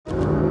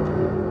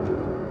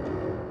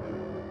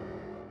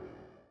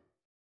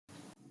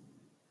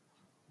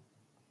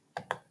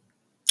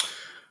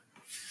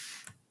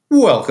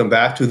Welcome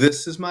back to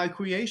This Is My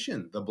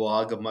Creation, the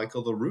blog of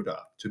Michael LaRuda.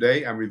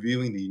 Today I'm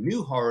reviewing the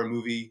new horror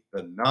movie,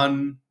 The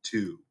Nun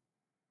II.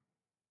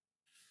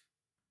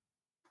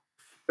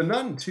 The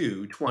Nun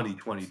II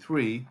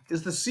 2023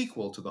 is the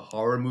sequel to the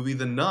horror movie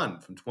The Nun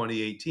from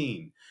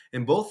 2018,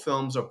 and both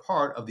films are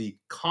part of the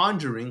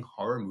Conjuring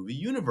horror movie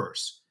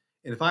universe.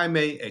 And if I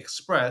may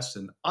express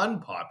an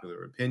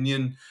unpopular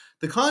opinion,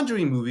 the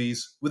Conjuring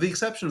movies, with the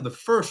exception of the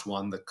first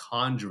one, The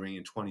Conjuring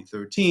in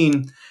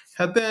 2013,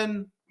 have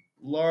been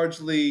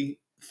largely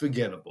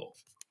forgettable.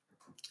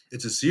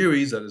 It's a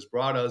series that has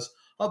brought us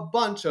a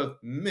bunch of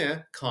meh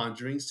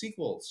Conjuring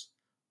sequels,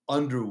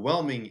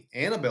 underwhelming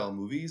Annabelle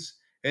movies,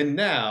 and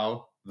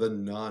now the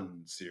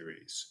Nun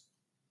series.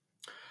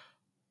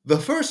 The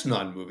first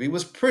Nun movie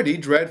was pretty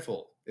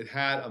dreadful. It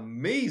had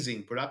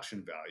amazing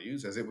production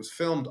values as it was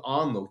filmed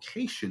on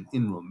location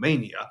in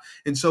Romania,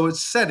 and so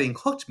its setting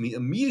hooked me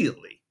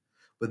immediately.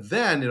 But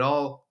then it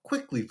all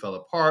quickly fell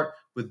apart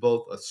with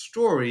both a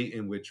story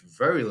in which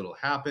very little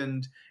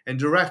happened and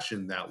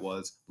direction that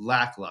was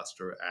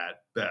lackluster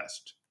at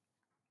best.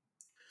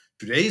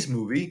 Today's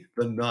movie,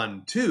 The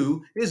Nun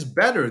II, is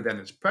better than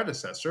its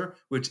predecessor,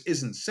 which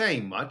isn't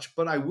saying much,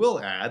 but I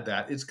will add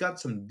that it's got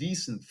some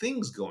decent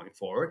things going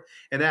for it,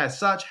 and as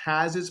such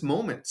has its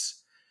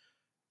moments.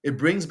 It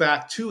brings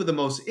back two of the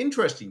most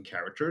interesting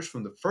characters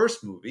from the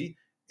first movie,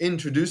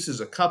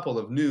 introduces a couple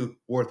of new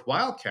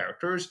worthwhile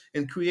characters,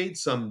 and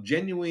creates some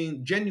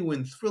genuine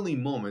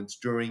thrilling moments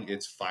during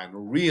its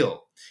final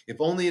reel. If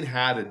only it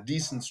had a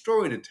decent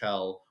story to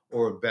tell,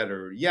 or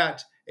better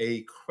yet,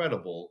 a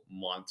credible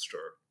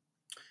monster.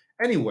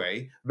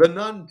 Anyway, The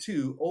Nun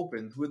II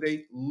opens with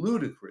a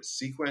ludicrous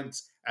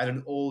sequence at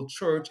an old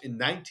church in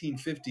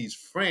 1950s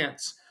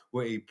France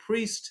where a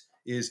priest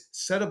is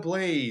set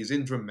ablaze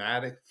in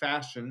dramatic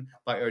fashion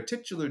by a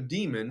titular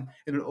demon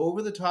in an over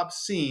the top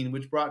scene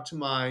which brought to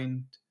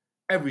mind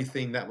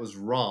everything that was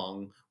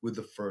wrong with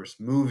the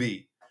first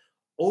movie.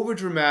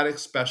 Overdramatic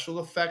special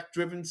effect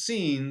driven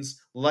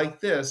scenes like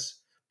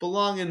this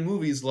belong in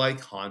movies like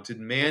Haunted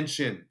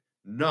Mansion,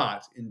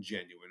 not in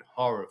genuine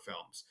horror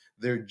films.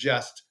 They're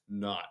just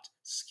not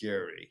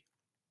scary.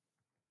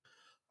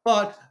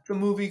 But the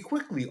movie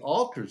quickly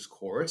alters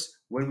course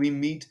when we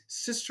meet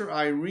Sister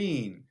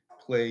Irene,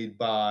 played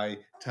by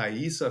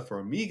Thaisa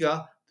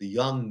Farmiga, the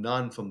young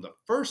nun from the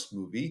first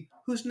movie,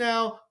 who's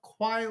now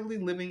quietly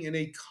living in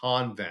a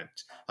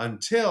convent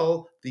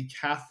until the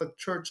Catholic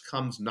Church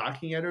comes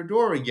knocking at her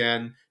door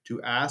again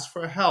to ask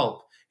for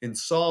help in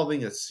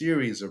solving a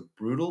series of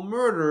brutal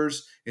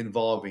murders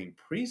involving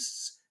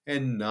priests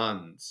and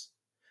nuns.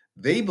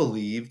 They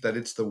believe that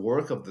it's the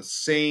work of the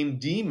same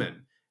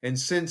demon, and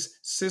since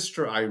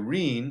Sister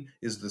Irene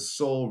is the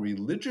sole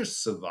religious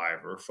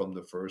survivor from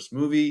the first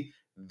movie,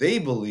 they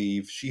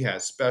believe she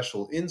has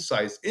special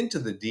insights into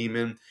the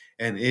demon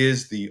and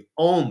is the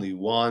only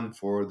one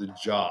for the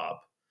job.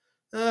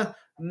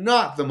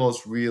 Not the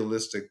most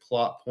realistic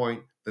plot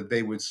point that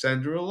they would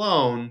send her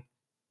alone,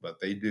 but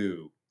they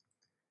do.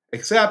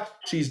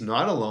 Except she's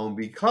not alone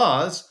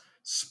because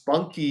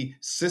spunky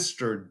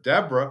Sister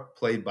Deborah,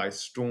 played by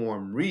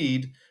Storm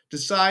Reed,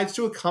 decides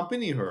to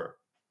accompany her.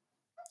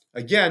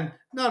 Again,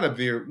 not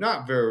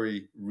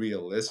very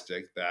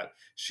realistic that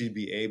she'd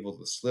be able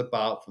to slip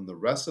out from the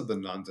rest of the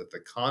nuns at the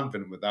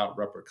convent without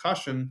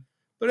repercussion.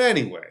 But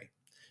anyway,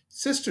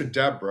 Sister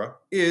Deborah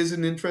is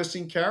an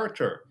interesting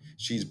character.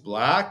 She's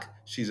black,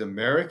 she's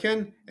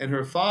American, and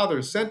her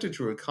father sent her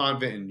to a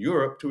convent in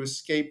Europe to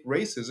escape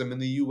racism in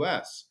the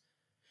US.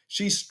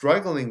 She's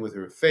struggling with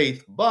her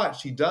faith, but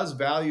she does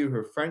value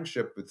her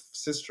friendship with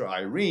Sister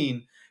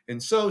Irene,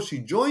 and so she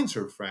joins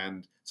her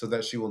friend so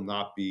that she will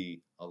not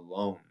be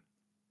alone.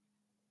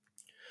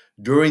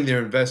 During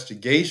their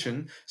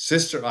investigation,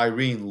 Sister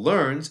Irene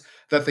learns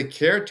that the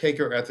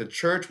caretaker at the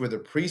church where the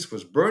priest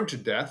was burned to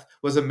death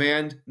was a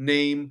man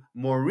named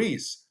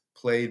Maurice,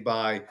 played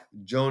by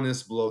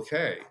Jonas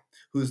Bloquet,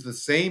 who's the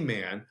same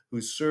man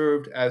who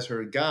served as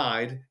her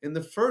guide in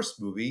the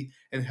first movie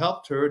and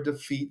helped her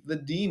defeat the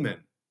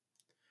demon.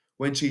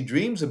 When she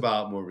dreams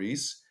about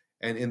Maurice,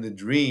 and in the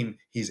dream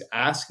he's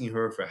asking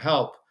her for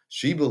help,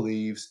 she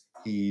believes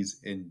he's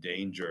in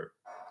danger.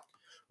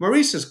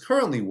 Maurice is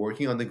currently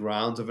working on the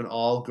grounds of an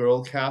all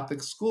girl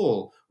Catholic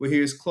school where he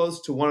is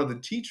close to one of the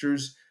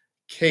teachers,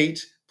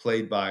 Kate,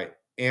 played by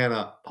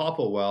Anna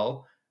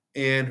Popplewell,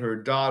 and her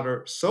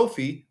daughter,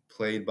 Sophie,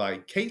 played by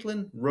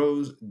Caitlin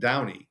Rose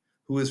Downey,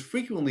 who is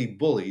frequently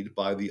bullied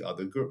by the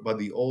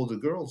older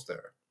girls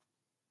there.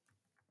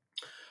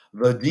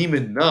 The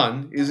demon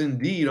nun is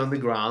indeed on the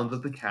grounds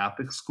of the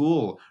Catholic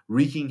school,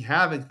 wreaking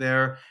havoc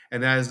there,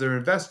 and as their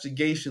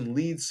investigation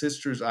leads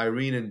Sisters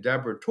Irene and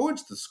Deborah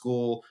towards the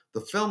school, the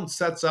film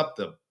sets up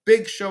the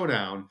big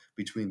showdown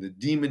between the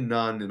demon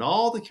nun and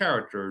all the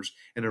characters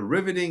in a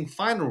riveting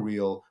final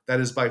reel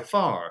that is by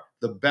far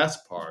the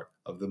best part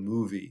of the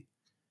movie.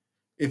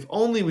 If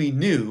only we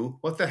knew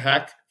what the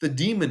heck the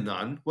demon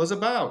nun was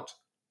about.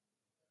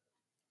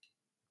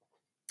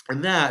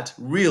 And that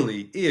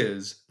really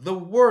is the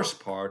worst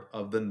part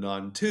of the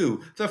Nun II,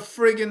 the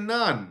friggin'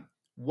 nun.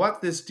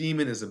 What this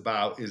demon is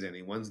about is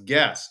anyone's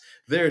guess.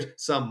 There's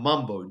some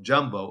mumbo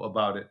jumbo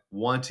about it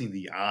wanting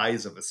the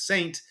eyes of a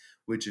saint,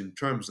 which, in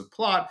terms of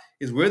plot,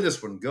 is where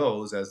this one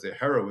goes, as the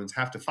heroines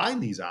have to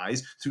find these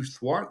eyes to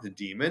thwart the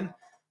demon.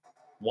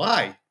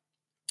 Why?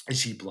 Is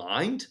she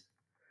blind?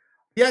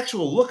 The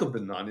actual look of the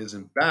nun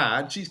isn't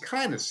bad. She's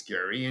kind of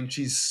scary and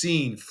she's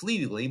seen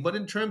fleetingly, but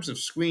in terms of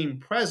screen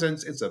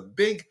presence, it's a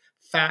big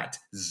fat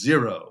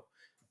zero.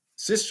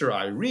 Sister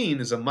Irene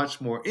is a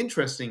much more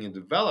interesting and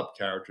developed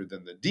character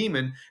than the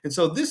demon, and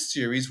so this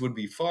series would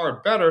be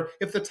far better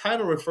if the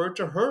title referred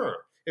to her.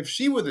 If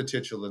she were the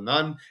titular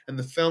nun and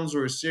the films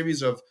were a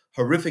series of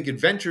horrific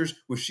adventures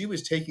where she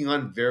was taking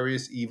on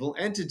various evil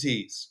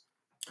entities.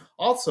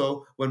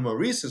 Also, when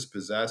Maurice is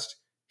possessed,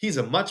 he's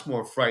a much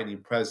more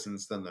frightening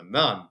presence than the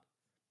nun.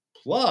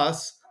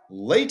 Plus,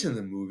 late in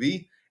the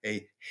movie,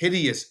 a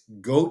hideous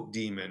goat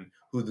demon,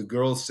 who the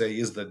girls say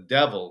is the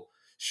devil,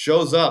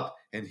 shows up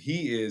and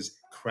he is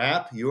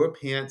crap your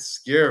pants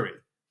scary.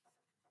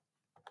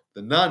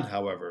 The nun,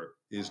 however,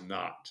 is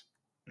not.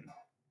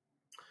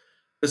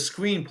 The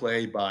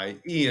screenplay by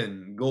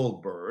Ian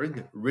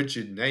Goldberg,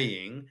 Richard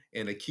Naying,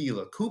 and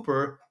Akilah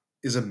Cooper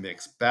is a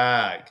mixed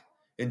bag.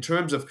 In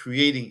terms of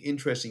creating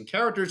interesting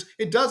characters,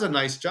 it does a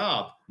nice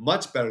job,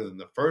 much better than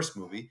the first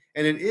movie,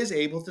 and it is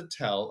able to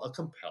tell a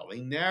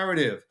compelling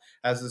narrative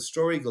as the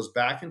story goes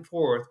back and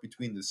forth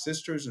between the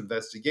sisters'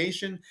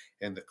 investigation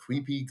and the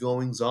creepy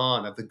goings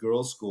on at the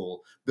girls'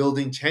 school,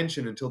 building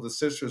tension until the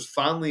sisters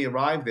finally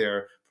arrive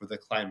there for the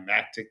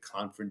climactic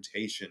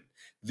confrontation.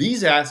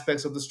 These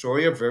aspects of the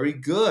story are very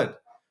good,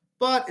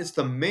 but it's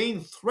the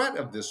main threat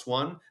of this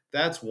one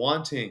that's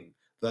wanting.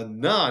 The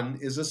nun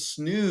is a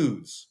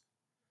snooze.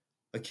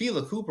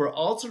 Akilah Cooper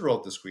also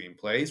wrote the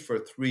screenplays for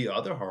three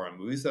other horror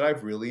movies that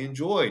I've really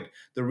enjoyed: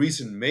 the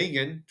recent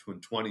Megan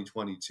from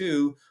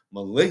 2022,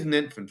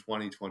 Malignant from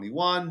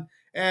 2021,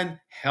 and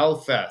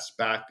Hellfest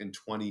back in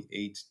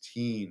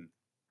 2018.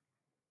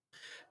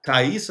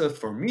 Thaisa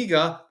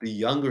Farmiga, the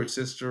younger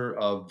sister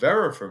of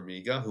Vera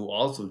Farmiga, who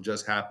also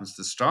just happens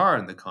to star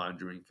in the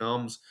Conjuring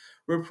films,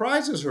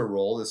 reprises her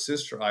role as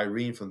Sister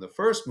Irene from the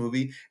first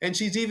movie, and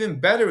she's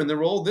even better in the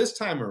role this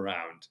time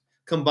around.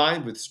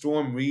 Combined with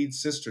Storm Reed's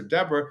sister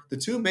Deborah, the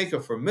two make a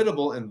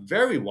formidable and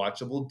very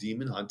watchable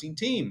demon hunting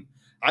team.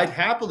 I'd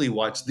happily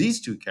watch these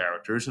two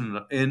characters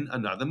in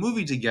another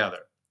movie together.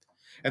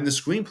 And the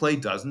screenplay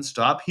doesn't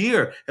stop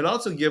here. It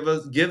also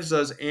gives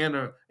us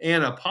Anna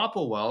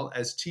Popplewell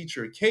as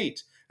teacher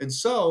Kate. And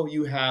so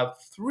you have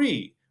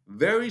three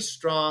very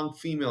strong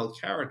female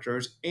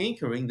characters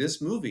anchoring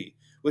this movie,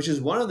 which is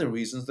one of the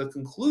reasons the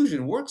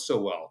conclusion works so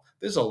well.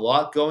 There's a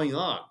lot going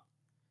on.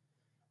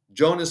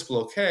 Jonas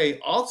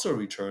Bloquet also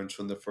returns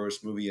from the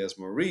first movie as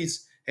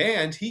Maurice,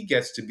 and he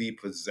gets to be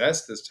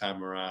possessed this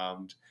time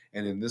around.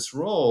 And in this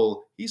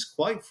role, he's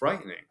quite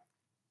frightening.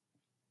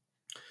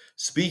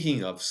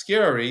 Speaking of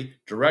scary,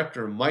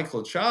 director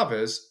Michael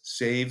Chavez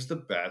saves the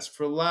best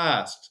for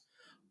last.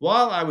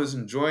 While I was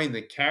enjoying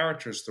the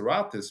characters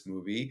throughout this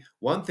movie,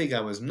 one thing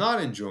I was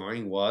not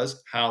enjoying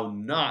was how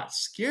not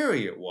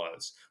scary it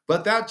was.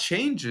 But that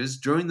changes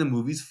during the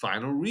movie's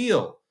final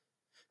reel.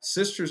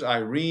 Sisters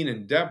Irene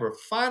and Deborah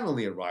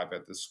finally arrive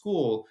at the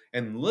school,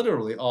 and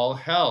literally all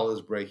hell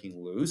is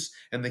breaking loose,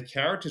 and the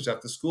characters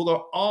at the school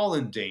are all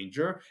in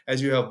danger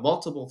as you have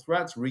multiple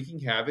threats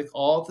wreaking havoc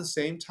all at the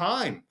same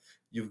time.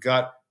 You've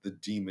got the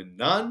demon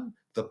nun,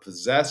 the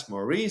possessed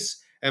Maurice,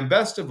 and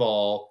best of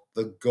all,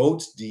 the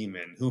goat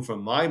demon, who, for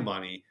my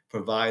money,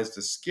 provides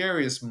the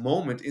scariest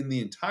moment in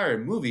the entire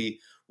movie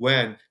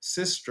when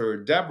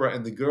Sister Deborah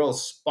and the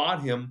girls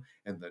spot him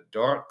in the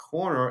dark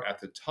corner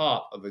at the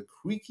top of a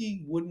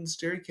creaky wooden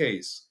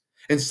staircase.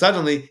 And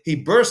suddenly he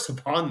bursts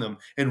upon them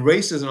and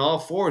races on all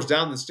fours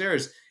down the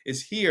stairs.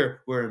 It's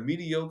here where a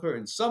mediocre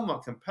and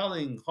somewhat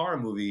compelling horror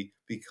movie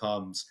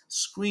becomes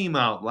scream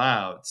out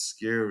loud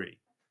scary.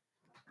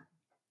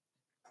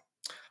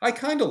 I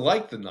kind of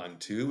like The Nun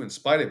too, in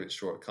spite of its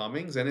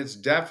shortcomings, and it's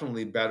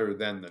definitely better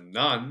than The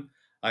Nun.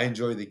 I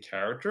enjoy the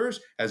characters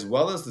as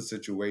well as the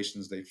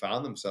situations they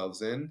found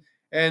themselves in,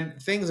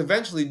 and things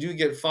eventually do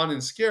get fun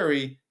and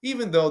scary,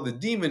 even though the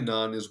demon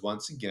nun is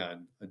once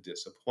again a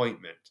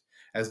disappointment,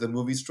 as the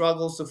movie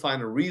struggles to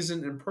find a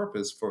reason and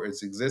purpose for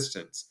its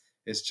existence.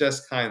 It's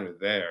just kind of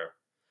there.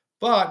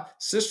 But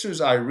sisters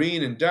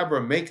Irene and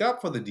Deborah make up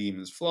for the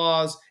demon's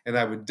flaws, and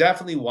I would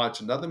definitely watch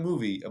another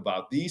movie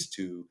about these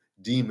two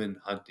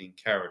demon hunting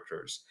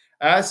characters.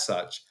 As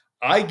such,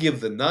 I give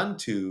The Nun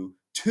II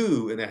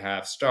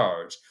 2.5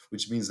 stars,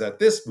 which means that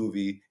this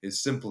movie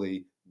is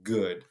simply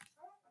good.